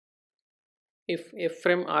if f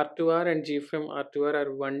from R to R and g from R to R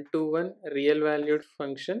are 1 to 1 real valued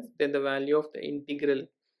functions, then the value of the integral,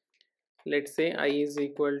 let's say I is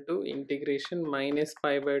equal to integration minus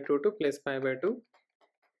pi by 2 to plus pi by 2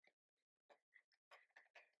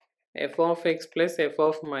 f of x plus f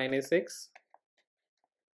of minus x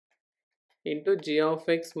into g of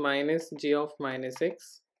x minus g of minus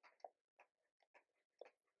x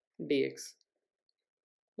dx,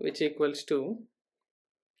 which equals to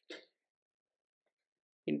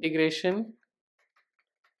integration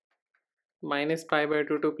minus pi by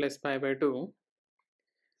 2 to plus pi by 2,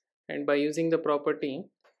 and by using the property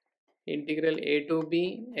integral a to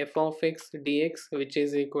b f of x dx, which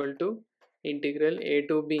is equal to integral a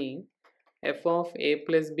to b f of a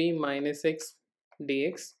plus b minus x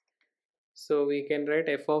dx. So we can write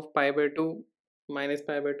f of pi by 2 minus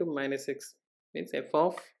pi by 2 minus x means f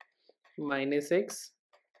of minus x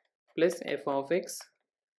plus f of x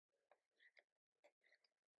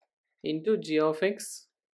into g of x,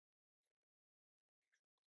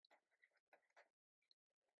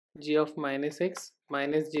 g of minus x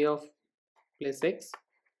minus g of plus x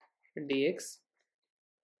dx.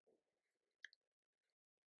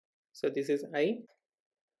 So this is I,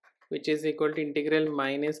 which is equal to integral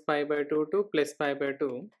minus pi by 2 to plus pi by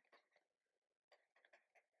 2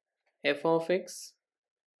 f of x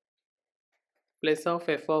plus of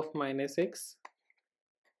f of minus x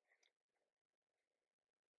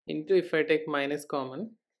into, if I take minus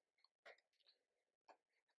common,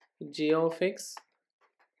 g of x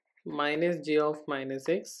minus g of minus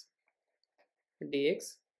x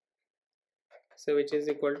dx, so which is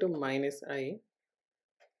equal to minus I.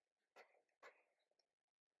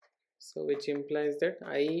 So which implies that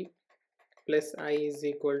I plus I is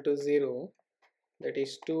equal to 0, that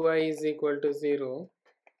is 2I is equal to 0,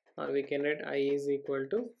 or we can write I is equal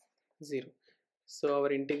to 0. So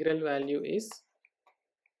our integral value is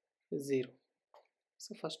 0.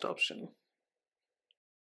 So first option.